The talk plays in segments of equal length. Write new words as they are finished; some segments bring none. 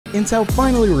Intel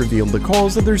finally revealed the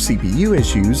cause of their CPU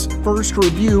issues, first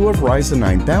review of Ryzen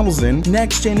 9000,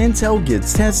 next-gen Intel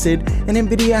gets tested, and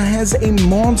Nvidia has a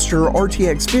monster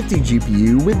RTX 50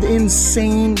 GPU with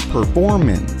insane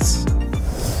performance.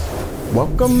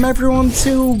 Welcome everyone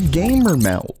to Gamer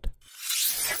Meld.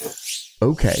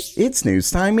 Okay, it's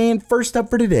news time, and first up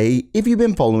for today, if you've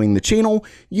been following the channel,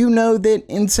 you know that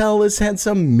Intel has had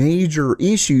some major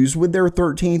issues with their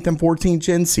 13th and 14th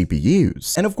gen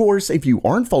CPUs. And of course, if you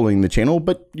aren't following the channel,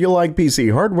 but you like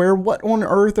PC hardware, what on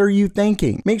earth are you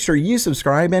thinking? Make sure you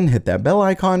subscribe and hit that bell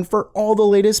icon for all the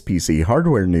latest PC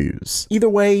hardware news. Either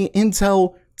way,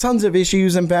 Intel, tons of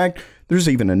issues. In fact, there's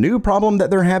even a new problem that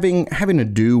they're having to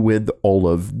do with all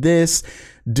of this.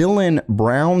 Dylan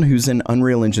Brown, who's an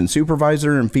Unreal Engine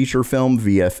supervisor and feature film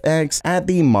VFX at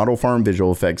the Model Farm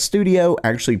Visual Effects Studio,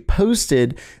 actually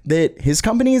posted that his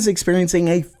company is experiencing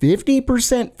a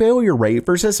 50% failure rate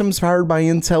for systems powered by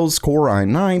Intel's Core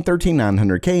i9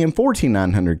 13900K and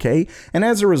 14900K, and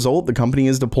as a result, the company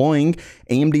is deploying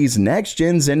AMD's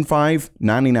next-gen Zen 5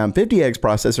 9950X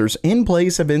processors in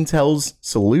place of Intel's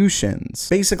solutions.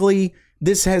 Basically,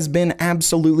 this has been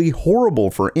absolutely horrible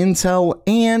for Intel,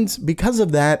 and because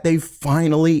of that, they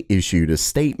finally issued a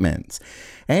statement.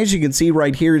 As you can see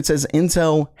right here, it says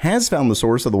Intel has found the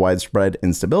source of the widespread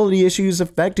instability issues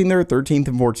affecting their 13th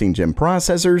and 14th gen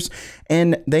processors,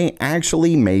 and they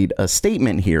actually made a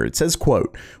statement here. It says,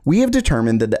 quote, "We have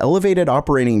determined that the elevated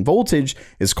operating voltage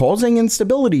is causing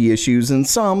instability issues in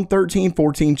some 13th,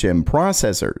 14th gen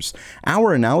processors.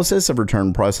 Our analysis of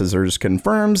returned processors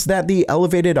confirms that the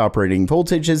elevated operating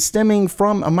voltage is stemming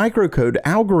from a microcode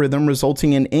algorithm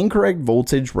resulting in incorrect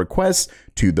voltage requests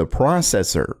to the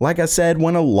processor." Like I said,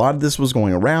 when a lot of this was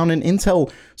going around, and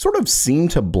Intel sort of seemed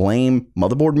to blame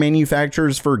motherboard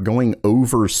manufacturers for going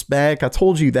over spec, I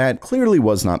told you that clearly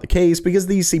was not the case because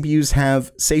these CPUs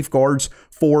have safeguards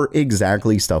for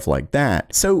exactly stuff like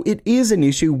that. So it is an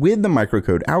issue with the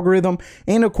microcode algorithm,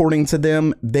 and according to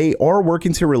them, they are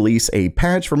working to release a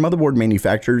patch for motherboard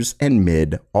manufacturers in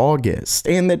mid-August,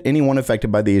 and that anyone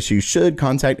affected by the issue should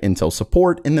contact Intel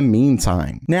support in the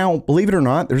meantime. Now, believe it or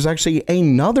not, there's actually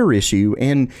another issue,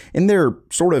 and in their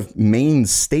sort of main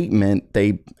statement,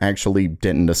 they actually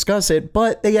didn't discuss it,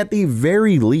 but they at the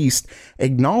very least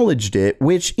acknowledged it,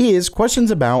 which is questions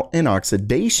about an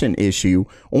oxidation issue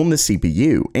on the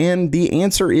CPU. And the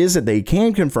answer is that they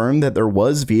can confirm that there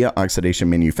was via oxidation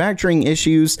manufacturing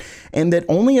issues, and that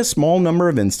only a small number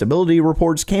of instability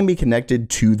reports can be connected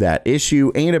to that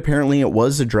issue, and apparently it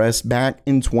was addressed back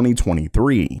in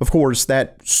 2023. Of course,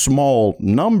 that small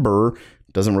number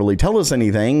doesn't really tell us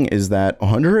anything. Is that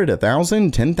 100,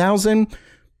 1,000, 10,000?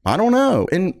 I don't know.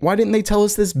 And why didn't they tell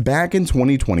us this back in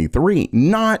 2023?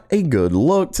 Not a good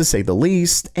look, to say the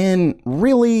least. And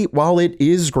really, while it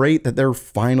is great that they're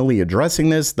finally addressing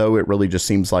this, though it really just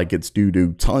seems like it's due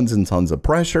to tons and tons of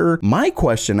pressure, my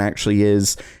question actually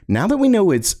is, now that we know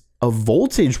it's a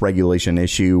voltage regulation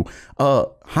issue,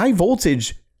 high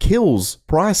voltage kills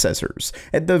processors.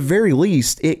 At the very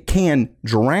least, it can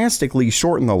drastically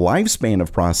shorten the lifespan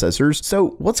of processors. So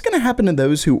what's going to happen to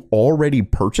those who already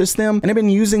purchased them and have been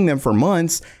using them for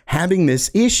months, having this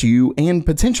issue and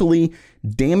potentially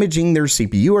damaging their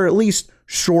CPU, or at least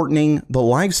shortening the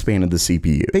lifespan of the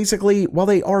CPU? Basically, while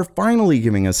they are finally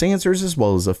giving us answers as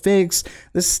well as a fix,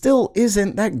 this still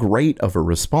isn't that great of a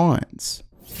response.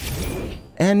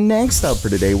 And next up for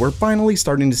today, we're finally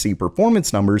starting to see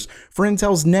performance numbers for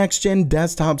Intel's next-gen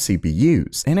desktop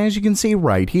CPUs. And as you can see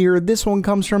right here, this one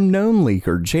comes from known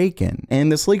leaker Jakin.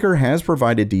 And this leaker has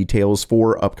provided details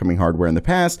for upcoming hardware in the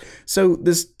past, so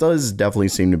this does definitely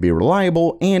seem to be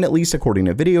reliable, and at least according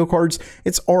to video cards,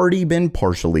 it's already been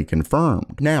partially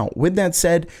confirmed. Now, with that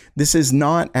said, this is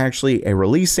not actually a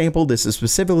release sample. This is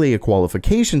specifically a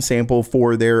qualification sample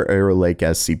for their Arrow Lake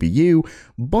S CPU,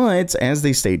 but as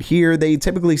they state here, they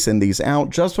typically send these out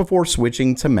just before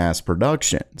switching to mass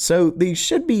production. So they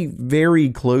should be very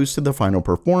close to the final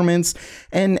performance.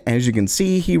 And as you can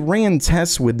see, he ran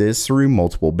tests with this through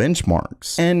multiple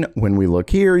benchmarks. And when we look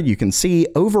here, you can see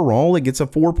overall it gets a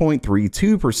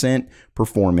 4.32%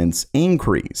 performance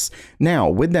increase. Now,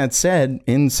 with that said,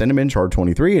 in Cinebench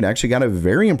R23, it actually got a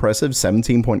very impressive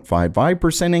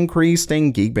 17.55% increase,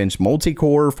 and Geekbench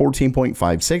Multicore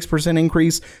 14.56%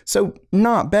 increase. So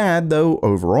not bad, though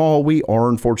overall we are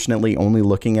unfortunately only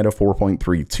looking at a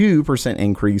 4.32%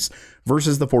 increase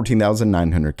versus the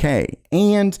 14,900K.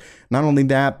 And not only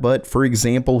that, but for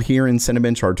example, here in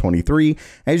Cinebench R23,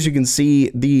 as you can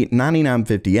see, the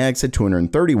 9950X at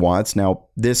 230 watts. Now,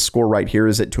 this score right here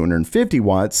is at 250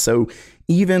 watts. So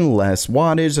even less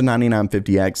wattage. The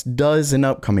 9950X does end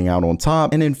up coming out on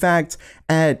top, and in fact,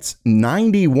 at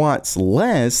 90 watts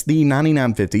less, the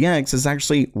 9950X is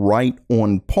actually right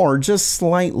on par, just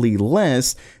slightly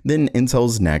less than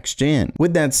Intel's next gen.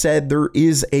 With that said, there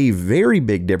is a very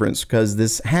big difference because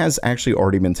this has actually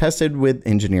already been tested with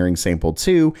Engineering Sample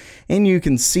 2, and you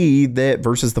can see that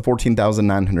versus the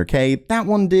 14900K, that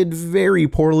one did very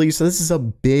poorly, so this is a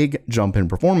big jump in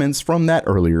performance from that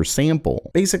earlier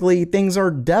sample. Basically, things are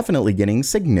definitely getting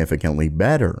significantly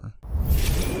better.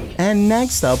 And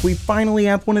next up, we finally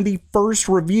have one of the first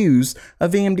reviews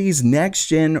of AMD's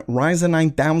next-gen Ryzen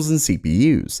 9000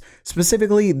 CPUs.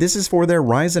 Specifically, this is for their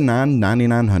Ryzen 9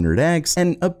 9900X,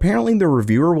 and apparently the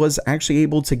reviewer was actually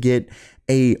able to get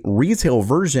a retail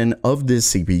version of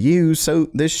this CPU, so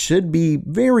this should be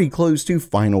very close to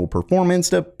final performance,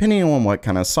 depending on what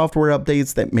kind of software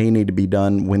updates that may need to be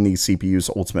done when these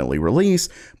CPUs ultimately release,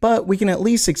 but we can at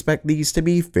least expect these to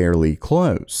be fairly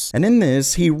close. And in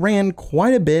this, he ran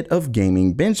quite a bit of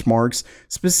gaming benchmarks,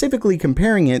 specifically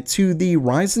comparing it to the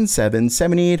Ryzen 7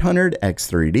 7800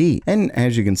 X3D. And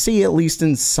as you can see, at least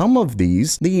in some of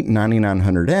these, the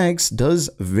 9900X does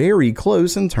very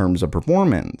close in terms of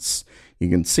performance. You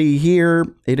can see here,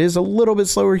 it is a little bit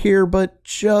slower here, but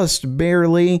just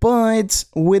barely. But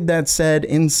with that said,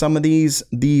 in some of these,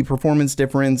 the performance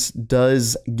difference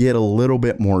does get a little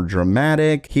bit more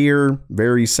dramatic. Here,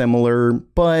 very similar,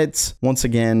 but once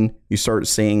again, you start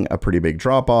seeing a pretty big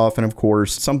drop off. And of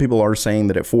course, some people are saying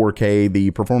that at 4K,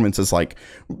 the performance is like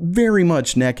very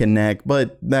much neck and neck,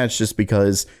 but that's just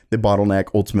because the bottleneck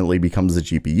ultimately becomes the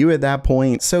GPU at that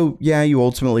point. So yeah, you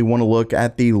ultimately want to look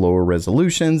at the lower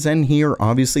resolutions, and here,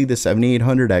 obviously the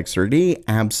 7800 X3D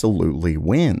absolutely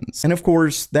wins. And of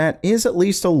course, that is at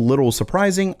least a little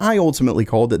surprising. I ultimately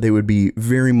called that they would be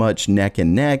very much neck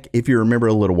and neck. If you remember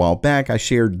a little while back, I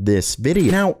shared this video.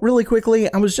 Now, really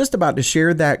quickly, I was just about to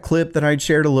share that clip that I'd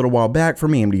shared a little while back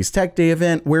from AMD's Tech Day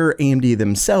event, where AMD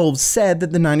themselves said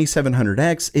that the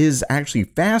 9700X is actually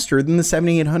faster than the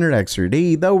 7800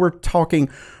 X3D, though we're talking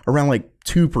around like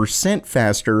 2%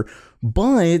 faster.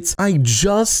 But I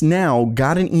just now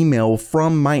got an email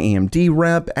from my AMD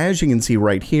rep, as you can see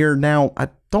right here. Now, I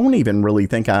don't even really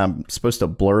think I'm supposed to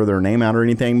blur their name out or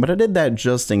anything, but I did that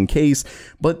just in case.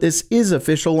 But this is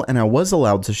official and I was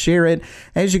allowed to share it.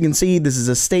 As you can see, this is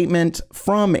a statement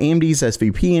from AMD's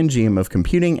SVP and GM of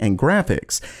Computing and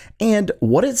Graphics. And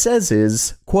what it says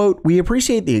is, quote, "We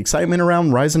appreciate the excitement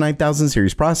around Ryzen 9000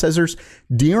 series processors.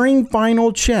 During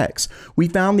final checks, we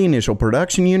found the initial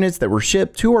production units that were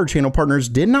shipped to our channel partners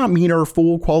did not meet our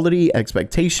full quality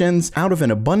expectations. Out of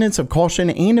an abundance of caution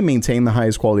and to maintain the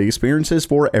highest quality experiences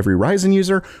for every Ryzen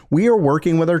user, we are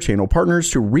working with our channel partners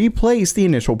to replace the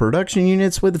initial production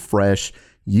units with fresh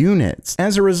units.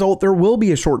 As a result, there will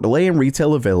be a short delay in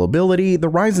retail availability.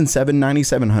 The Ryzen 7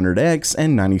 9700X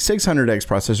and 9600X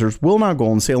processors will not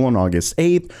go on sale on August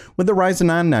 8th, with the Ryzen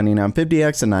 9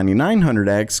 9950X and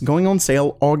 9900X going on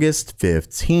sale August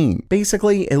 15th.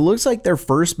 Basically, it looks like their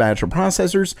first batch of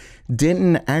processors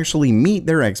didn't actually meet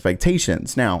their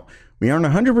expectations. Now, we aren't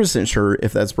 100% sure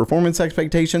if that's performance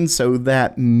expectations, so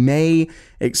that may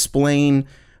explain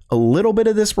a little bit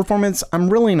of this performance. I'm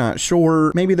really not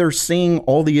sure. Maybe they're seeing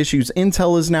all the issues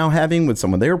Intel is now having with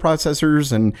some of their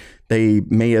processors, and they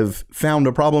may have found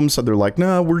a problem, so they're like,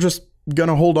 no, we're just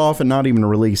gonna hold off and not even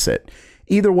release it.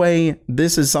 Either way,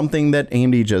 this is something that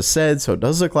AMD just said, so it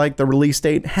does look like the release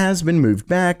date has been moved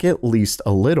back at least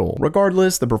a little.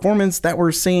 Regardless, the performance that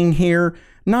we're seeing here,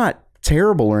 not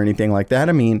terrible or anything like that.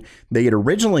 I mean, they had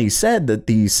originally said that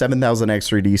the 7000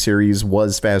 X3D series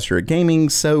was faster at gaming,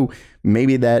 so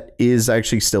maybe that is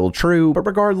actually still true, but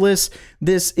regardless,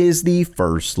 this is the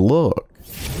first look.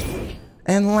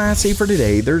 And lastly for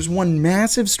today, there's one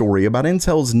massive story about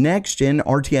Intel's next-gen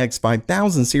RTX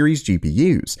 5000 series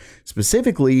GPUs,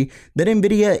 specifically that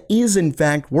Nvidia is in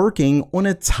fact working on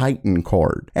a Titan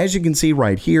card. As you can see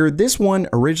right here, this one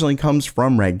originally comes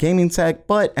from Red Gaming Tech,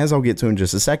 but as I'll get to in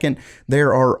just a second,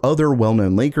 there are other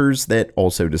well-known leakers that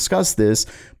also discuss this,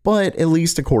 but at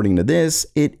least according to this,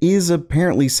 it is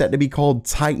apparently set to be called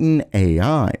Titan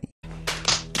AI.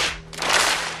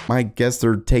 I guess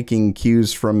they're taking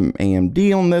cues from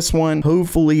AMD on this one.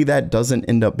 Hopefully that doesn't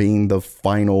end up being the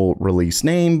final release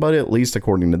name, but at least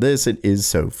according to this, it is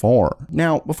so far.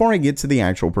 Now, before I get to the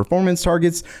actual performance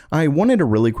targets, I wanted to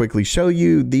really quickly show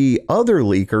you the other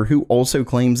leaker who also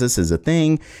claims this is a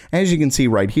thing. As you can see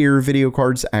right here, Video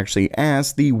Cards actually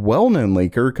asked the well-known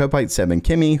leaker,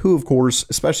 Kopite7Kimi, who of course,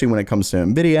 especially when it comes to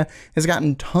Nvidia, has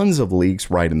gotten tons of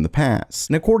leaks right in the past.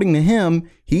 And according to him,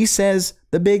 he says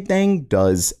the big thing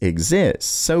does exist.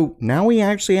 So now we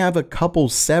actually have a couple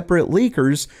separate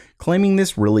leakers claiming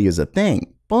this really is a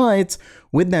thing. But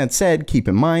with that said, keep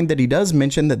in mind that he does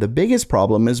mention that the biggest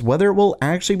problem is whether it will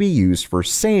actually be used for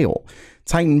sale.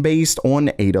 Titan based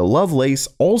on Ada Lovelace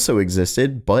also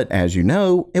existed, but as you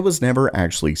know, it was never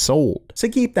actually sold. So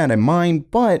keep that in mind,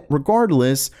 but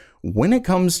regardless, when it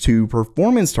comes to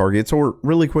performance targets, or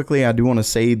really quickly, I do want to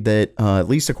say that at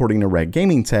least according to Red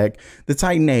Gaming Tech, the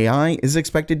Titan AI is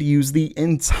expected to use the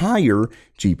entire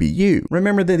GPU.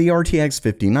 Remember that the RTX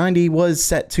 5090 was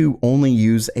set to only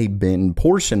use a bin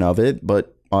portion of it,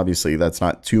 but obviously that's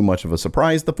not too much of a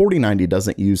surprise. The 4090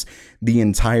 doesn't use the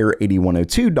entire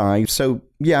 8102 die, so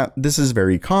yeah, this is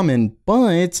very common,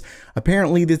 but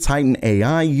apparently the Titan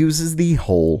AI uses the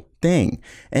whole thing.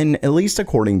 And at least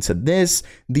according to this,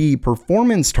 the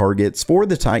performance targets for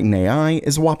the Titan AI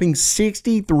is a whopping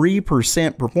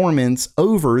 63% performance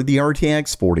over the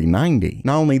RTX 4090.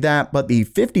 Not only that, but the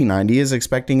 5090 is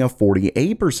expecting a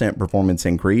 48% performance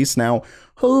increase. Now,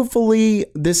 hopefully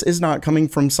this is not coming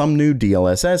from some new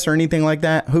DLSS or anything like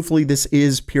that. Hopefully this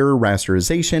is pure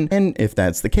rasterization, and if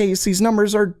that's the case, these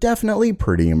numbers are definitely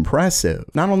pretty impressive.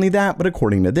 Not only that, but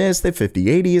according to this, the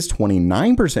 5080 is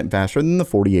 29% faster than the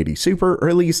 4080 Super, or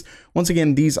at least, once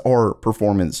again, these are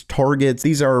performance targets.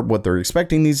 These are what they're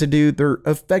expecting these to do. They're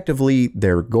effectively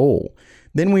their goal.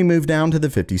 Then we move down to the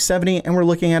 5070 and we're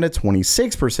looking at a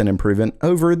 26% improvement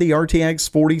over the RTX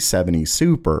 4070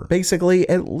 Super. Basically,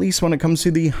 at least when it comes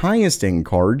to the highest end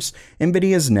cards,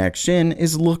 Nvidia's next gen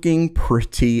is looking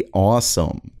pretty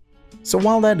awesome. So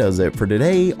while that does it for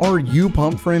today, are you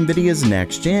pumped for Nvidia's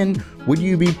next gen? Would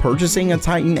you be purchasing a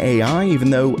Titan AI,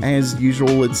 even though as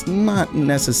usual it's not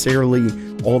necessarily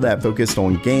all that focused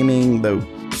on gaming, though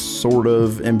sort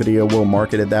of Nvidia will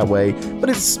market it that way, but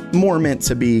it's more meant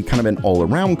to be kind of an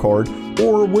all-around card?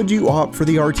 Or would you opt for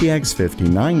the RTX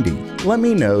 5090? Let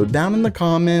me know down in the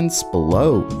comments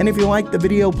below. And if you liked the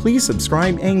video, please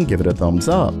subscribe and give it a thumbs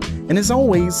up. And as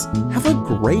always, have a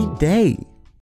great day.